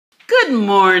Good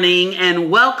morning and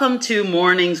welcome to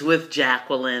Mornings with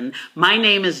Jacqueline. My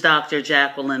name is Dr.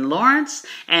 Jacqueline Lawrence,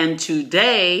 and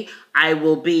today I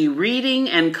will be reading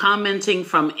and commenting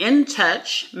from In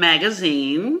Touch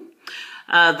magazine,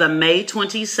 the May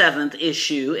 27th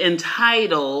issue,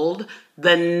 entitled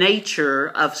The Nature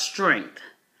of Strength.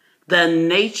 The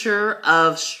Nature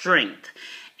of Strength.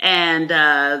 And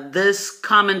this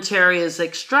commentary is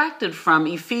extracted from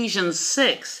Ephesians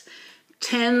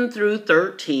 6:10 through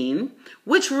 13,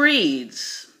 which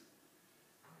reads,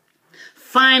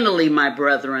 "Finally, my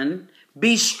brethren,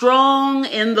 be strong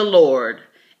in the Lord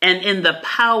and in the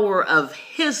power of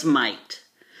his might.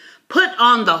 Put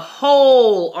on the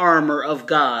whole armor of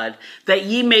God, that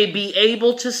ye may be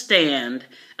able to stand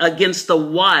against the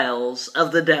wiles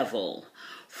of the devil.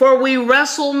 For we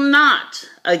wrestle not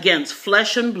against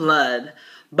flesh and blood,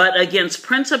 but against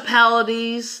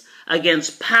principalities,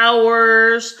 against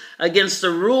powers, against the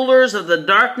rulers of the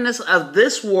darkness of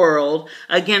this world,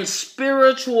 against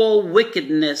spiritual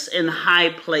wickedness in high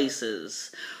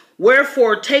places.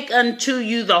 Wherefore take unto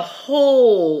you the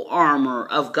whole armor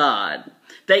of God,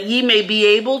 that ye may be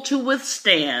able to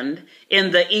withstand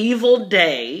in the evil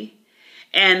day,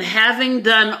 and having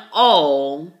done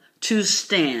all, to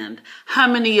stand." How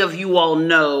many of you all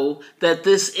know that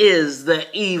this is the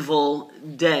evil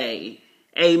day?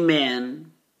 Amen.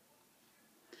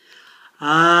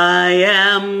 I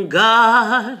am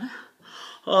God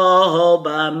all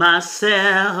by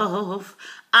myself.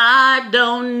 I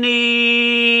don't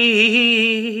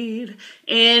need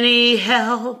any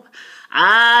help.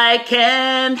 I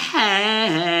can handle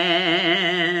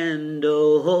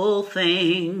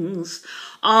things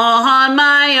on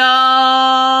my own.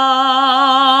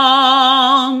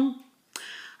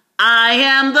 I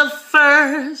am the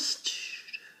first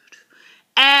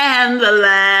and the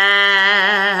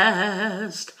last.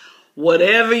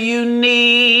 Whatever you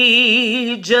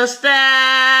need, just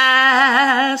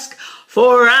ask.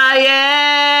 For I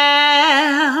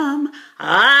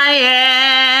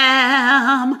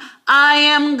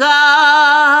am God.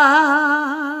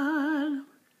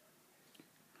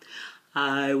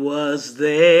 I was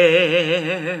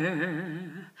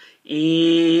there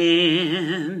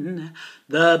in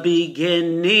the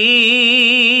beginning,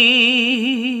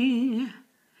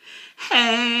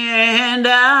 and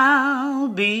I'll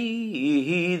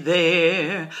be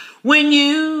there when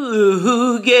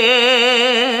you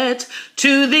get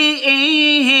to the end.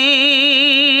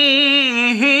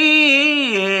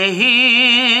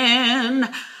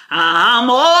 I'm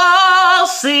all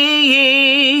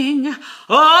seeing,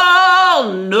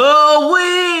 all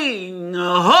knowing,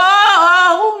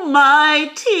 almighty,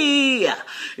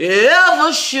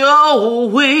 ever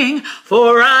showing,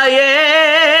 for I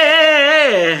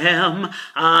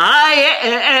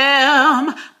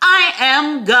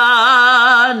am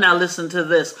God. Now listen to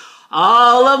this.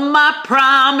 All of my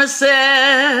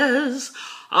promises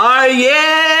are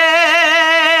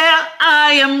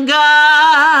I am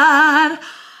God.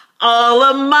 All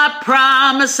of my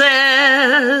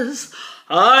promises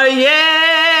are I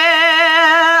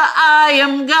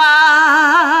am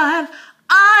God.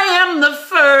 I am the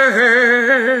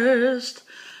first,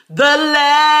 the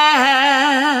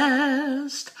last.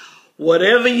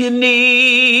 Whatever you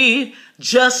need,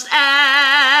 just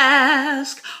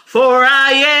ask. For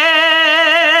I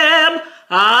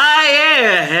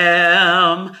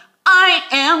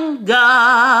am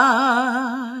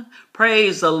God.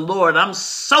 Praise the Lord. I'm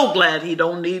so glad he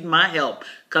don't need my help,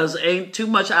 because ain't too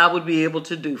much I would be able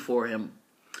to do for him.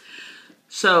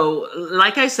 So,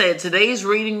 like I said, today's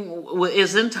reading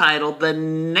is entitled The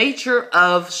Nature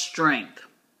of Strength.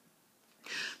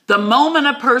 The moment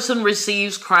a person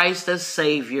receives Christ as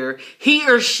Savior, he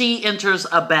or she enters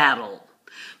a battle.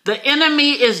 The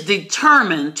enemy is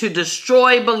determined to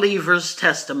destroy believers'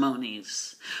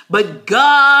 testimonies. But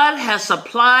God has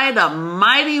supplied a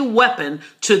mighty weapon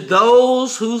to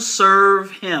those who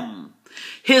serve him.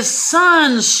 His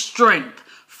Son's strength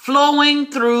flowing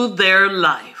through their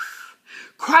life.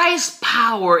 Christ's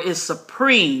power is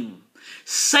supreme.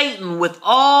 Satan, with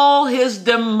all his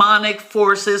demonic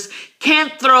forces,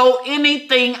 can't throw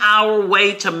anything our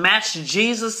way to match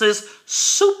Jesus'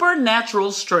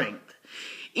 supernatural strength.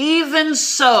 Even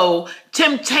so,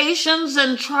 temptations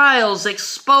and trials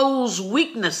expose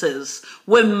weaknesses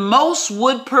when most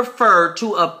would prefer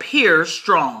to appear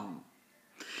strong.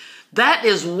 That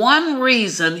is one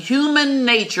reason human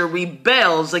nature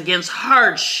rebels against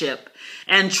hardship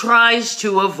and tries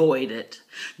to avoid it.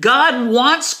 God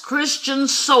wants Christian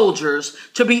soldiers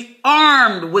to be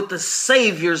armed with the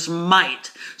Savior's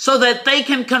might so that they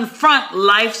can confront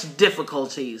life's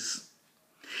difficulties.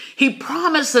 He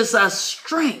promises us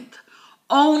strength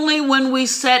only when we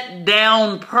set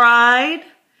down pride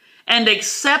and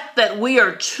accept that we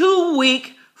are too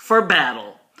weak for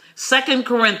battle. 2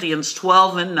 Corinthians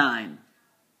 12:9.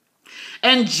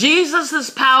 And Jesus'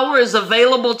 power is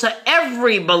available to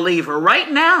every believer right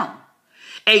now.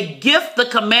 A gift the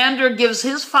commander gives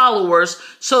his followers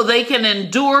so they can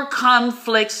endure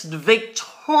conflicts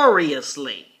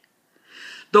victoriously.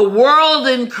 The world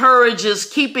encourages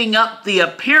keeping up the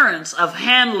appearance of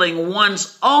handling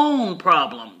one's own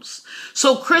problems.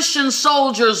 So Christian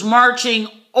soldiers marching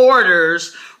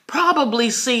orders probably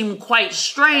seem quite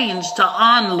strange to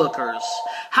onlookers.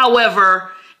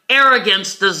 However,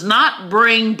 arrogance does not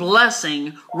bring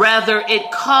blessing. Rather,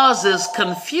 it causes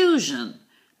confusion,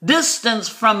 distance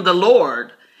from the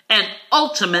Lord, and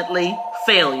ultimately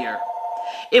failure.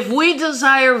 If we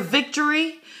desire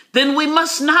victory, then we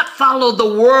must not follow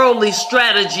the worldly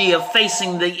strategy of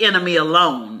facing the enemy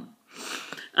alone.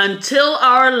 Until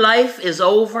our life is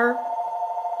over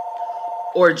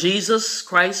or Jesus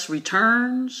Christ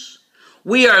returns,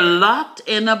 we are locked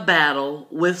in a battle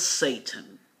with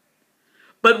Satan.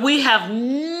 But we have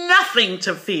nothing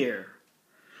to fear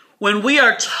when we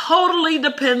are totally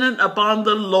dependent upon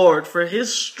the Lord for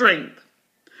his strength.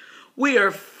 We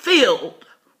are filled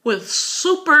with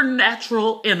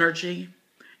supernatural energy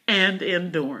and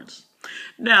endurance.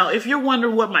 Now, if you're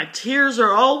wondering what my tears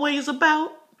are always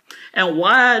about and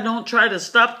why I don't try to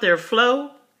stop their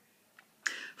flow,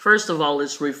 first of all,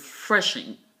 it's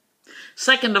refreshing.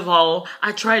 Second of all,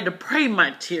 I tried to pray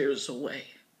my tears away.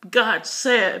 God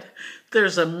said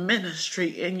there's a ministry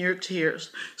in your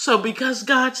tears. So because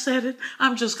God said it,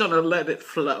 I'm just going to let it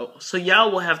flow. So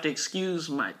y'all will have to excuse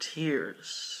my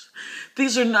tears.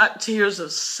 These are not tears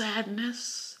of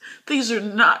sadness. These are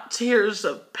not tears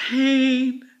of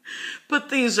pain, but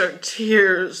these are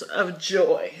tears of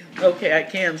joy. Okay, I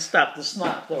can stop the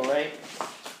snot though, right?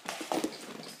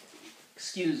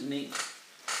 Excuse me.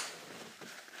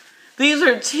 These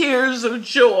are tears of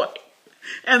joy.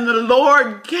 And the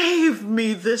Lord gave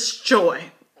me this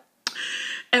joy.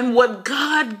 And what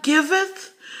God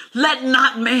giveth, let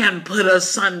not man put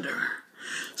asunder.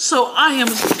 So I am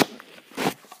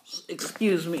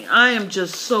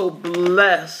just so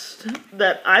blessed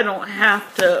that I don't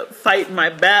have to fight my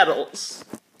battles.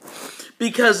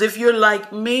 Because if you're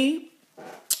like me,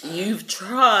 you've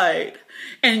tried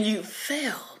and you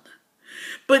failed.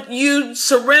 But you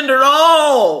surrendered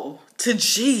all to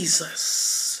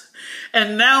Jesus.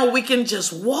 And now we can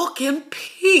just walk in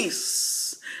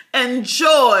peace and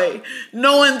joy,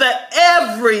 knowing that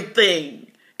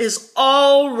everything is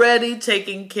already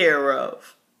taken care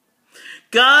of.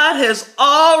 God has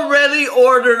already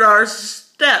ordered our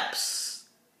steps.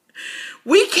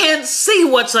 We can't see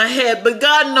what's ahead, but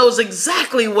God knows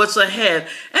exactly what's ahead,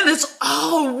 and it's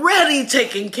already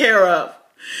taken care of.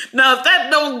 Now, if that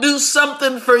don't do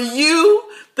something for you,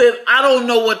 then I don't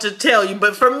know what to tell you.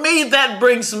 But for me, that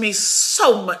brings me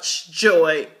so much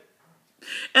joy.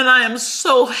 And I am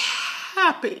so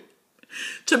happy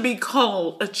to be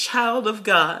called a child of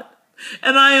God.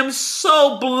 And I am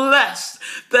so blessed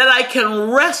that I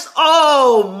can rest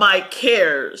all my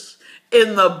cares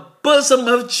in the bosom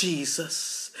of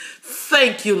Jesus.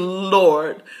 Thank you,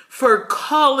 Lord, for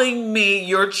calling me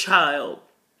your child.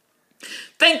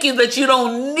 Thank you that you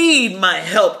don't need my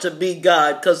help to be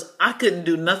God, because I couldn't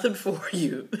do nothing for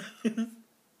you.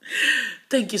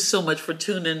 Thank you so much for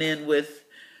tuning in with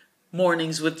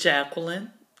Mornings with Jacqueline.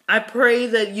 I pray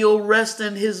that you'll rest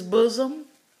in his bosom,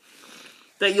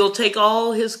 that you'll take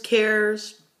all his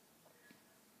cares,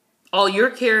 all your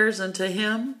cares into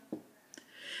him,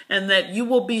 and that you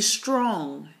will be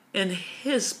strong in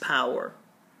his power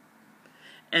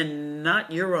and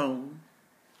not your own.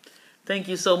 Thank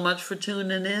you so much for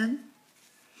tuning in.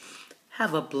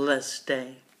 Have a blessed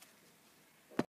day.